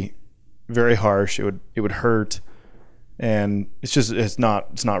 It'd be very harsh. It would hurt. And it's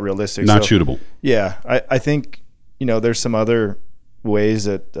not realistic. Not shootable. Yeah. I think, there's some other ways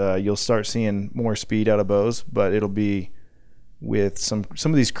that you'll start seeing more speed out of bows, but it'll be with some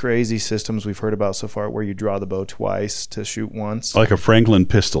of these crazy systems we've heard about so far, where you draw the bow twice to shoot once. Like a Franklin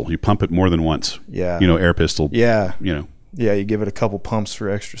pistol. You pump it more than once. Yeah. Air pistol. Yeah. Yeah, you give it a couple pumps for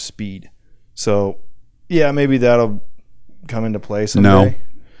extra speed. So, yeah, maybe that'll come into play someday.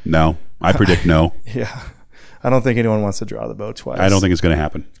 No. I predict no. Yeah. I don't think anyone wants to draw the bow twice. I don't think it's going to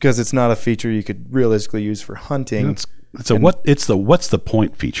happen. Because it's not a feature you could realistically use for hunting. What's the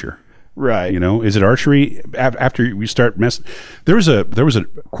point feature? Right. Is it archery? After we start messing, there was a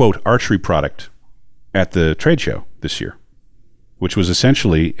quote archery product at the trade show this year, which was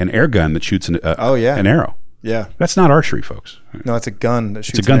essentially an air gun that shoots an arrow. Yeah. That's not archery, folks. No, it's a gun that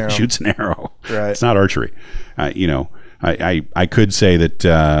shoots an arrow. It's a gun that shoots an arrow. Right. It's not archery. I could say that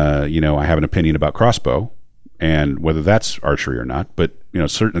I have an opinion about crossbow and whether that's archery or not, but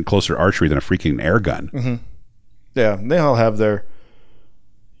certainly closer to archery than a freaking air gun. Mm-hmm. Yeah, they all have their,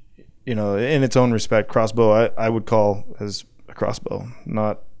 in its own respect. Crossbow, I would call as a crossbow,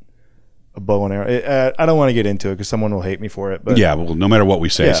 not a bow and arrow. I don't want to get into it because someone will hate me for it. But yeah, well, no matter what we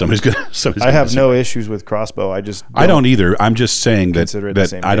say, somebody's gonna. I have no issues with crossbow. I don't either. I'm just saying that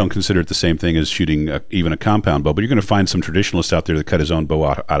I don't thing. consider it the same thing as shooting even a compound bow. But you're going to find some traditionalists out there that cut his own bow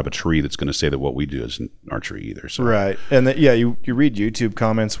out of a tree that's going to say that what we do isn't archery either. So. Right, and you read YouTube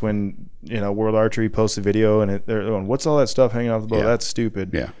comments when World Archery posts a video and they're going, "What's all that stuff hanging off the bow? Yeah. That's stupid."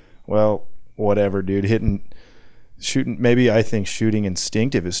 Yeah. Well, whatever, dude. Shooting. Maybe I think shooting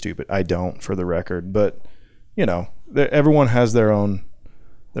instinctive is stupid. I don't, for the record. But everyone has their own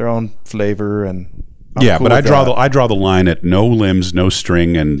flavor, and I'm cool but I draw the line at no limbs, no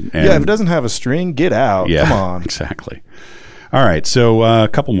string, and if it doesn't have a string, get out. Yeah, come on. Exactly. All right, so a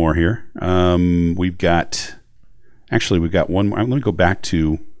couple more here. We've got one more. Let me go back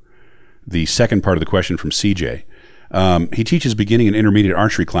to the second part of the question from CJ. He teaches beginning and intermediate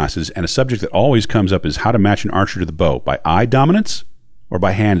archery classes, and a subject that always comes up is how to match an archer to the bow, by eye dominance or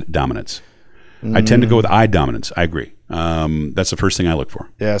by hand dominance. I tend to go with eye dominance. I agree. That's the first thing I look for.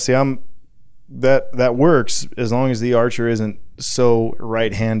 Yeah, see, that works as long as the archer isn't so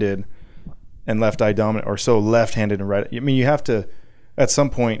right-handed and left-eye dominant, or so left-handed and right. I mean, you have to, at some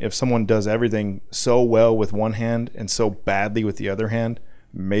point, if someone does everything so well with one hand and so badly with the other hand,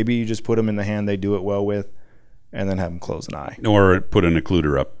 maybe you just put them in the hand they do it well with. and then have them close an eye. Or put an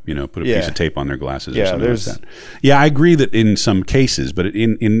occluder up, put a piece of tape on their glasses or something like that. Yeah, I agree that in some cases, but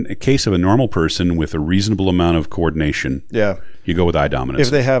in a case of a normal person with a reasonable amount of coordination, you go with eye dominance.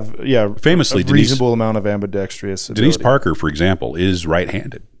 If they have, famously, a reasonable amount of ambidextrous ability. Denise Parker, for example, is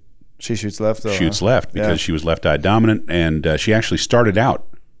right-handed. She shoots left, though. Shoots left because she was left-eye dominant, and she actually started out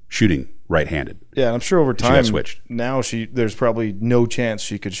shooting right-handed. Yeah, I'm sure over time, she got switched. Now there's probably no chance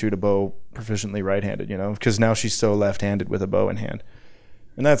she could shoot a bow proficiently right-handed, because now she's so left-handed with a bow in hand.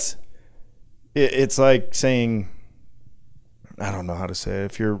 And it's like saying, I don't know how to say it,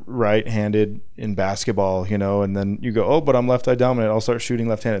 if you're right-handed in basketball, and then you go, oh, but I'm left-eye dominant, I'll start shooting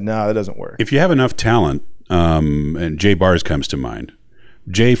left-handed. No, that doesn't work. If you have enough talent, and Jay Bars comes to mind.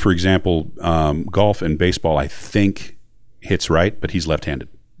 Jay, for example, golf and baseball, I think, hits right, but he's left-handed.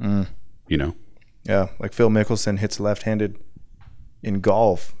 Yeah, like Phil Mickelson hits left-handed in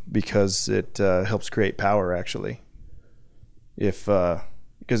golf because it helps create power, actually. Because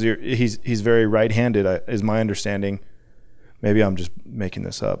he's very right-handed, is my understanding. Maybe I'm just making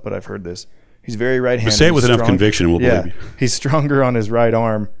this up, but I've heard this. He's very right-handed. But say it with enough conviction, we'll believe you. He's stronger on his right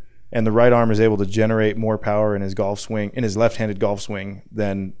arm, and the right arm is able to generate more power in his golf swing, in his left-handed golf swing,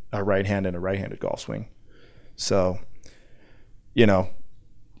 than a right hand in a right-handed golf swing. So,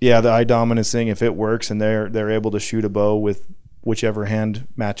 the eye dominance thing, if it works and they're able to shoot a bow with whichever hand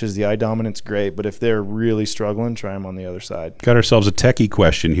matches the eye dominance, great. But if they're really struggling, try them on the other side. Got ourselves a techie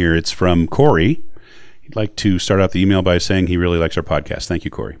question here. It's from Corey. He'd like to start out the email by saying he really likes our podcast. Thank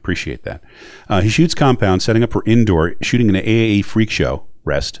you, Corey. Appreciate that. He shoots compound, setting up for indoor, shooting an AAE freak show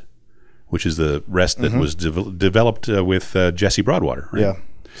rest, which is the rest that was developed with Jesse Broadwater, right? Yeah.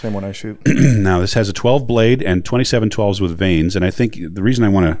 Same one I shoot. Now, this has a 12 blade and 27 12s with vanes, and I think the reason I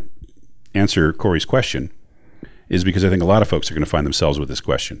want to answer Corey's question is because I think a lot of folks are going to find themselves with this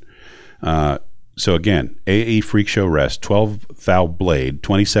question. So again, AE Freak Show Rest, 12 thou blade,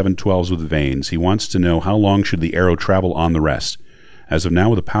 27 12s with vanes. He wants to know how long should the arrow travel on the rest. As of now,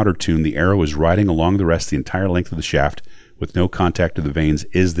 with a powder tune, the arrow is riding along the rest the entire length of the shaft with no contact to the vanes.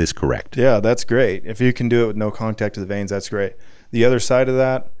 Is this correct? Yeah, that's great. If you can do it with no contact to the vanes, that's great. The other side of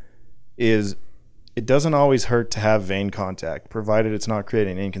that is it doesn't always hurt to have vane contact, provided it's not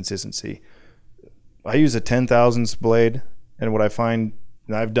creating inconsistency. I use a 10,000ths blade, and what I find,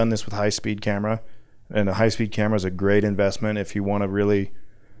 and I've done this with high-speed camera, and a high-speed camera is a great investment if you want to really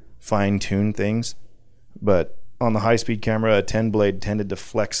fine-tune things. But on the high-speed camera, a 10 blade tended to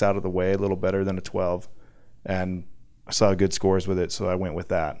flex out of the way a little better than a 12, and I saw good scores with it, so I went with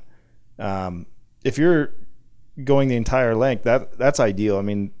that. If you're going the entire length, that's ideal. I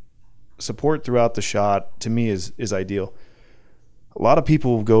mean, support throughout the shot to me is ideal. A lot of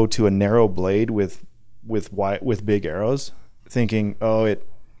people go to a narrow blade with big arrows, thinking, oh, it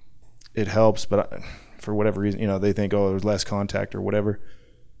helps, but for whatever reason, they think, oh, there's less contact or whatever.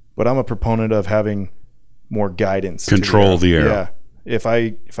 But I'm a proponent of having more guidance. Control the arrow. Yeah. If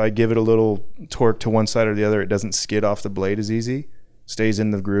I give it a little torque to one side or the other, it doesn't skid off the blade as easy, stays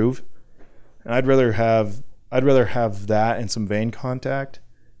in the groove. And I'd rather have that and some vane contact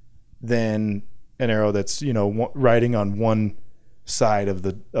than an arrow that's riding on one side of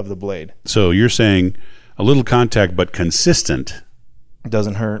the blade. So you're saying a little contact but consistent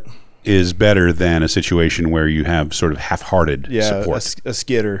doesn't hurt is better than a situation where you have sort of half-hearted support. A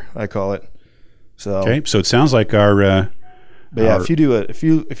skidder, I call it. So okay, so it sounds like our. But yeah,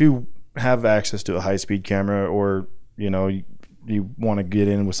 if you have access to a high-speed camera, or you want to get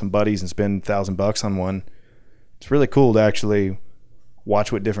in with some buddies and spend $1,000 on one, it's really cool to actually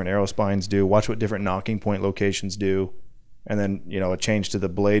watch what different arrow spines do, watch what different knocking point locations do, and then a change to the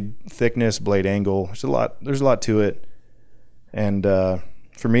blade thickness, blade angle. There's a lot to it. And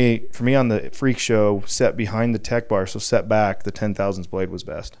for me on the Freak Show, set behind the tech bar, so set back, the 10,000ths blade was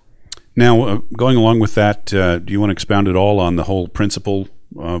best. Now, going along with that, do you want to expound at all on the whole principle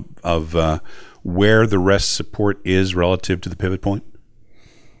of where the rest support is relative to the pivot point?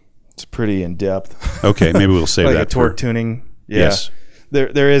 It's pretty in depth. Okay, maybe we'll save like that a torque tuning. Yeah. Yes,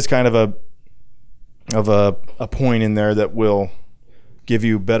 there is kind of a point in there that will give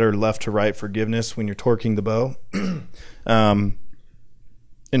you better left to right forgiveness when you're torquing the bow.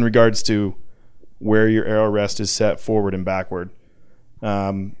 In regards to where your arrow rest is set forward and backward.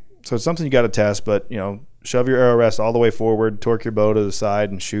 So it's something you got to test, but shove your arrow rest all the way forward, torque your bow to the side,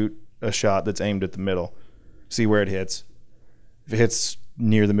 and shoot a shot that's aimed at the middle. See where it hits. If it hits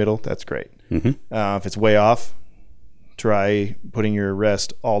near the middle, that's great. Mm-hmm. If it's way off, try putting your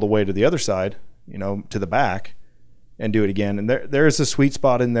rest all the way to the other side, to the back, and do it again. And there is a sweet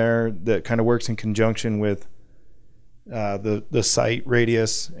spot in there that kind of works in conjunction with the sight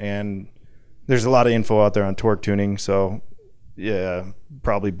radius and there's a lot of info out there on torque tuning, so yeah,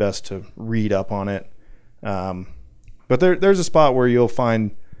 probably best to read up on it. But there's a spot where you'll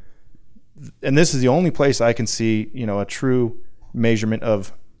find, and this is the only place I can see, a true measurement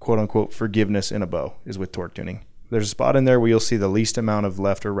of quote unquote forgiveness in a bow is with torque tuning. There's a spot in there where you'll see the least amount of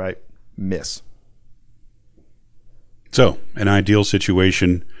left or right miss. So an ideal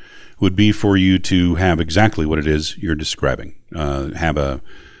situation would be for you to have exactly what it is you're describing. Have a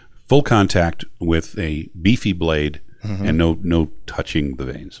full contact with a beefy blade and no touching the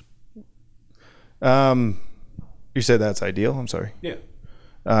vanes. You said that's ideal? I'm sorry. Yeah.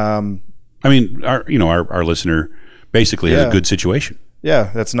 I mean, our listener basically has a good situation.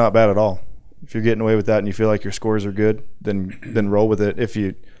 Yeah, that's not bad at all. If you're getting away with that and you feel like your scores are good, then roll with it. If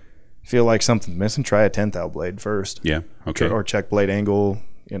you feel like something's missing, try a 10th-thou blade first. Yeah, okay. Or check blade angle,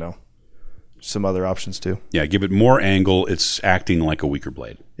 some other options too. Yeah, give it more angle. It's acting like a weaker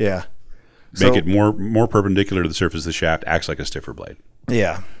blade. Yeah. Make it more perpendicular to the surface of the shaft, acts like a stiffer blade.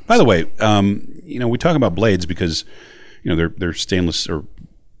 Yeah. By the way, we talk about blades because, they're stainless or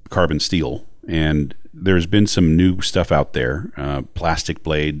carbon steel, and there's been some new stuff out there, plastic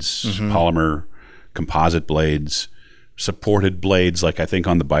blades, polymer, composite blades, supported blades, like I think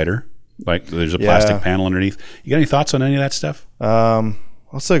on the biter. Like there's a plastic panel underneath. You got any thoughts on any of that stuff?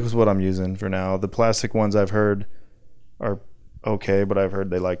 I'll stick with what I'm using for now. The plastic ones I've heard are okay, but I've heard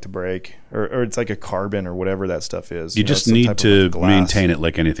they like to break, or it's like a carbon or whatever that stuff is. You just need to maintain it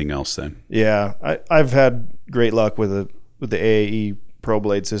like anything else then. Yeah, I've had great luck with the AAE Pro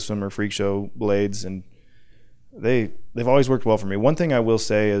Blade system or Freak Show blades, and they've always worked well for me. One thing I will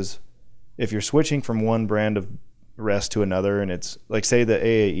say is if you're switching from one brand of rest to another, and it's like, say, the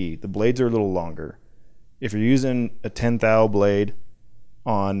AAE, the blades are a little longer. If you're using a 10th-thou blade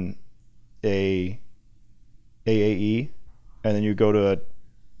on a AAE and then you go to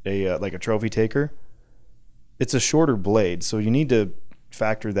a trophy taker, it's a shorter blade, so you need to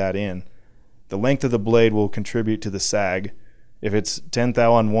factor that in. The length of the blade will contribute to the sag. If it's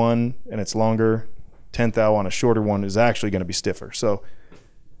 10th-thou on one and it's longer, 10th-thou on a shorter one is actually going to be stiffer. So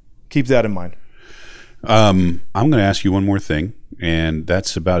keep that in mind. I'm going to ask you one more thing, and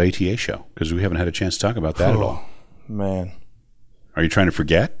that's about ATA show, because we haven't had a chance to talk about that at all. Man. Are you trying to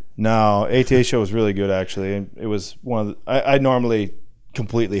forget? No, ATA show was really good, actually. It was one of the, I normally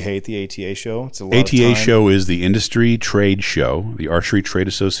completely hate the ATA show. It's a lot ATA of time. show is the industry trade show, the Archery Trade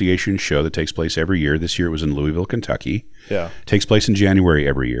Association show that takes place every year. This year it was in Louisville, Kentucky. Yeah. It takes place in January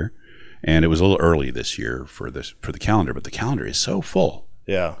every year, and it was a little early this year for the calendar, but the calendar is so full.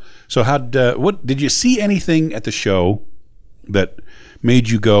 Yeah. So what did you see anything at the show that made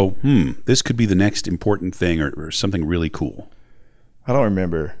you go, this could be the next important thing, or something really cool? I don't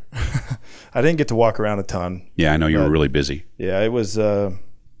remember. I didn't get to walk around a ton. Yeah, I know you were really busy. Yeah, it was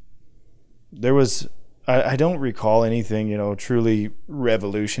I don't recall anything, truly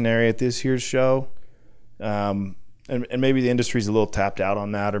revolutionary at this year's show. And maybe the industry's a little tapped out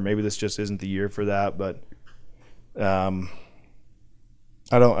on that, or maybe this just isn't the year for that, but I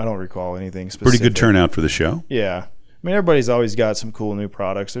don't recall anything specific. Pretty good turnout for the show. Yeah. I mean, everybody's always got some cool new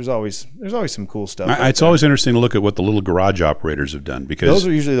products. There's always some cool stuff. It's always interesting to look at what the little garage operators have done, because those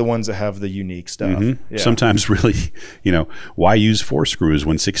are usually the ones that have the unique stuff. Yeah. Sometimes really, why use 4 screws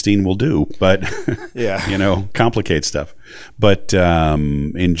when 16 will do? But yeah, complicate stuff. But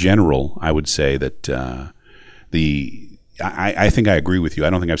in general, I would say that I think I agree with you. I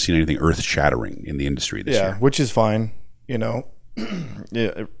don't think I've seen anything earth-shattering in the industry this year. Yeah, which is fine.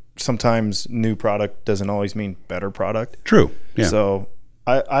 Yeah. Sometimes new product doesn't always mean better product. True. Yeah. So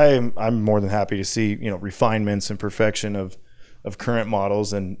I'm more than happy to see refinements and perfection of current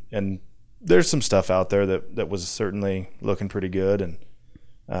models, and there's some stuff out there that was certainly looking pretty good, and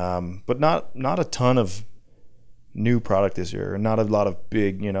but not a ton of new product this year, not a lot of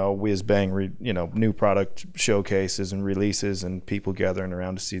big whiz bang new product showcases and releases and people gathering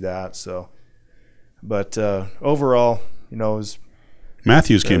around to see that. So, but overall, it was.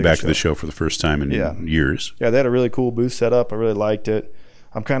 Matthews came back to the show for the first time in years. Yeah, they had a really cool booth set up. I really liked it.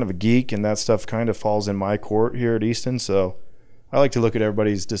 I'm kind of a geek, and that stuff kind of falls in my court here at Easton, so I like to look at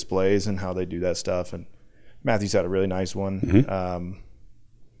everybody's displays and how they do that stuff. And Matthews had a really nice one. Mm-hmm.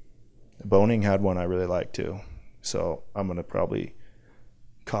 Boning had one I really liked too, so I'm going to probably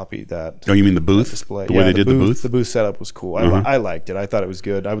copy that. Oh, you mean the booth display? The way they did the booth? The booth setup was cool. I liked it. I thought it was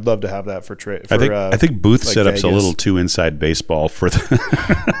good. I would love to have that for I think booth setup's Vegas. A little too inside baseball for the.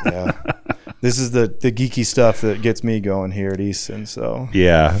 Yeah, this is the geeky stuff that gets me going here at Easton. So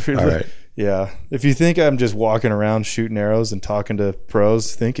yeah, all right. Yeah. If you think I'm just walking around shooting arrows and talking to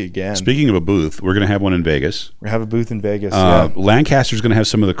pros, think again. Speaking of a booth, we're going to have one in Vegas. We have a booth in Vegas. Lancaster's going to have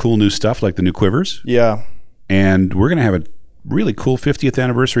some of the cool new stuff, like the new quivers. Yeah. And we're going to have a really cool 50th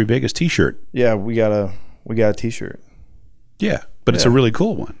anniversary Vegas T-shirt. Yeah, we got a T-shirt. Yeah, but it's a really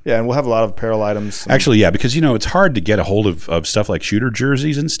cool one. Yeah, and we'll have a lot of apparel items. Actually, yeah, because it's hard to get a hold of stuff like shooter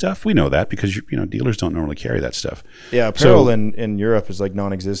jerseys and stuff. We know that because dealers don't normally carry that stuff. Yeah, apparel in Europe is like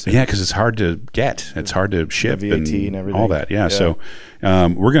non-existent. Yeah, because it's hard to get. It's hard to ship. The VAT and everything. All that. Yeah. So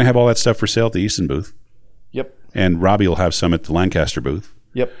we're going to have all that stuff for sale at the Easton booth. Yep. And Robbie will have some at the Lancaster booth.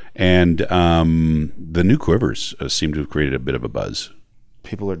 Yep. And the new quivers seem to have created a bit of a buzz.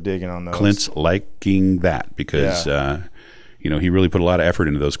 People are digging on those. Clint's liking that because he really put a lot of effort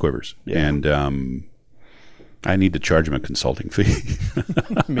into those quivers. Yeah. And I need to charge him a consulting fee.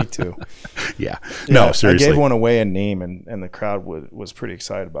 Me too. Yeah. No, seriously. I gave one away in Nîmes, and the crowd was pretty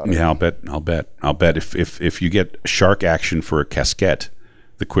excited about it. Yeah, I'll bet if you get shark action for a casquette,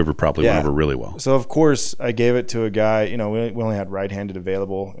 the quiver probably went over really well. So of course I gave it to a guy. We only had right-handed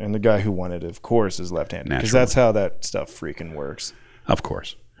available, and the guy who won it, of course, is left-handed because that's how that stuff freaking works. Of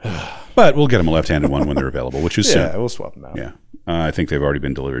course. But we'll get them a left-handed one when they're available, which is soon. Yeah, we'll swap them out. Yeah. I think they've already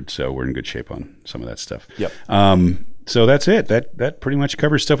been delivered, so we're in good shape on some of that stuff. Yep. So that's it. That pretty much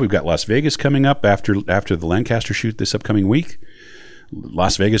covers stuff. We've got Las Vegas coming up after the Lancaster shoot this upcoming week.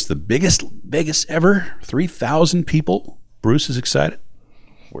 Las Vegas, the biggest Vegas ever, 3,000 people. Bruce is excited.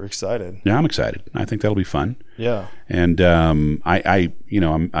 We're excited. Yeah, I'm excited. I think that'll be fun. Yeah. And I'm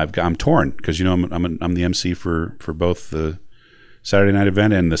torn because I'm the MC for both the Saturday night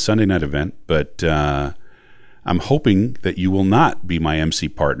event and the Sunday night event, but I'm hoping that you will not be my MC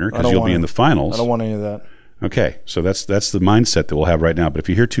partner because you'll be in the finals. I don't want any of that. Okay, so that's the mindset that we'll have right now. But if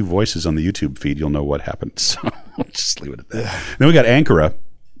you hear two voices on the YouTube feed, you'll know what happened. So we'll just leave it at that. Yeah. Then we got Ankara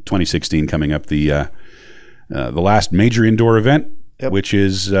 2016 coming up, the last major indoor event, which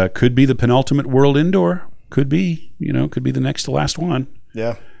is could be the penultimate world indoor. Could be the next to last one.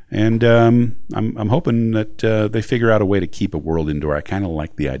 Yeah. And I'm hoping that they figure out a way to keep a world indoor. I kind of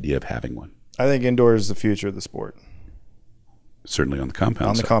like the idea of having one. I think indoor is the future of the sport. Certainly on the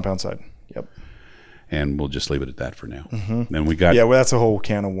compound side. On the compound side, yep. And we'll just leave it at that for now. Mm-hmm. Then we got... Yeah, well, that's a whole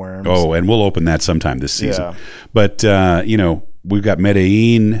can of worms. Oh, and we'll open that sometime this season. Yeah. But, we've got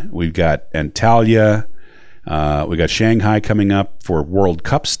Medellin, we've got Antalya, we got Shanghai coming up for World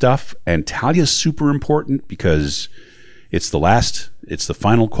Cup stuff. Antalya's super important because it's the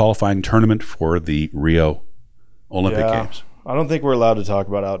final qualifying tournament for the Rio Olympic Games. I don't think we're allowed to talk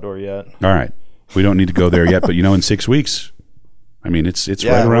about outdoor yet. All right. We don't need to go there yet, but in 6 weeks, I mean, it's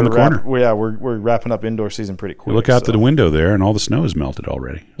right around the corner. We're wrapping up indoor season pretty quick. You look out to the window there, and all the snow is melted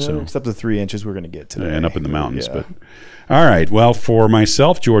already. So except the 3 inches we're going to get today. And up in the mountains. Yeah. But all right. Well, for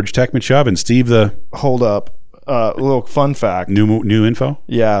myself, George TEKMITCHOV, and Steve the... Hold up. A little fun fact. New info?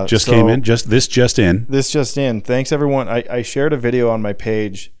 Yeah. Just came in? This just in? This just in. Thanks, everyone. I shared a video on my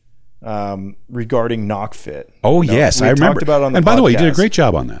page regarding KnockFit. Oh, yes. I remember. Talked about it on the and by the way, you did a great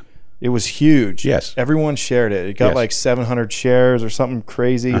job on that. It was huge. Yes. Everyone shared it. It got like 700 shares or something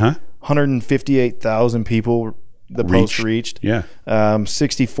crazy. 158,000 people the post reached. Yeah.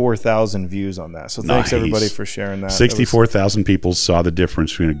 64,000 views on that. So thanks everybody for sharing that. 64,000 people saw the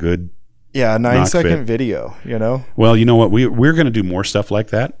difference between a good... Yeah, a 9-second video, Well, you know what? We're going to do more stuff like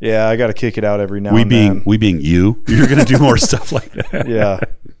that. Yeah, I got to kick it out every now and then. We being you're going to do more stuff like that. Yeah.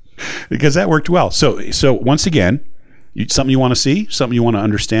 Because that worked well. So once again, something you want to see, something you want to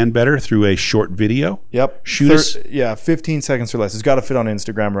understand better through a short video. Yep. Shoot us. Yeah, 15 seconds or less. It's got to fit on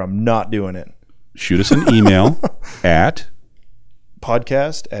Instagram or I'm not doing it. Shoot us an email at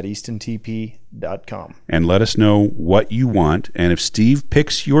podcast@eastontp.com and let us know what you want. And if Steve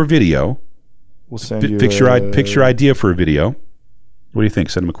picks your video, we'll send you pick your idea for a video. What do you think?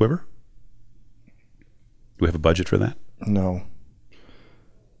 Send him a quiver? Do we have a budget for that? No.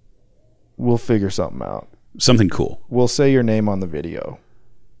 We'll figure something out. Something cool. We'll say your name on the video.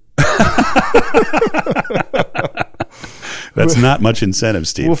 That's not much incentive,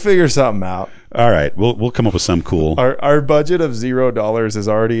 Steve. We'll figure something out. All right, we'll come up with some cool. Our budget of $0 is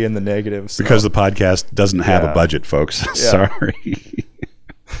already in the negative. So. Because the podcast doesn't have a budget, folks. Yeah. Sorry.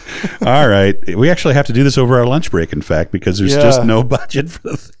 All right, we actually have to do this over our lunch break, in fact, because there's just no budget for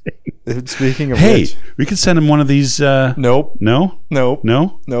the thing. Speaking of which, we could send him one of these. Nope. No. Nope.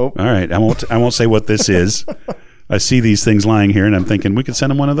 No. Nope. All right, I won't say what this is. I see these things lying here, and I'm thinking we could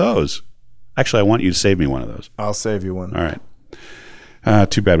send him one of those. Actually, I want you to save me one of those. I'll save you one. All right.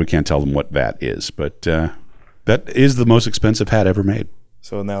 Too bad we can't tell them what that is, but that is the most expensive hat ever made.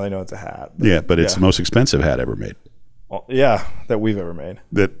 So now they know it's a hat. But it's the most expensive hat ever made. Well, yeah, that we've ever made.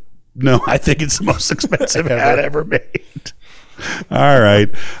 That No, I think it's the most expensive hat ever made. All right.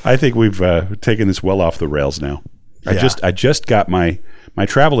 I think we've taken this well off the rails now. Yeah. I just got my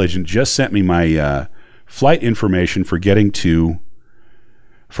travel agent just sent me my flight information for getting to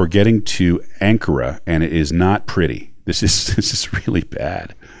Ankara, and it is not pretty. This is really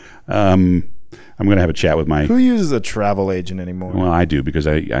bad. I'm going to have a chat with my... Who uses a travel agent anymore? Well, I do, because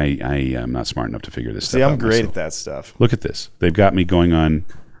I am not smart enough to figure this stuff out. See, I'm great myself. at that stuff. Look at this. They've got me going on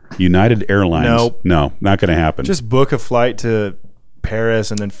United Airlines. Nope. No, not going to happen. Just book a flight to Paris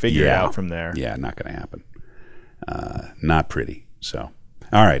and then figure it out from there. Yeah, not going to happen. Not pretty. So,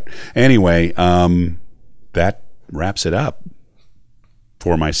 all right. Anyway, that wraps it up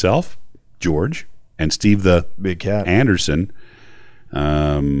for myself, George, and Steve the Big Cat Anderson.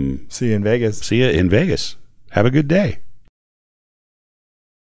 See you in Vegas. See you in Vegas. Have a good day.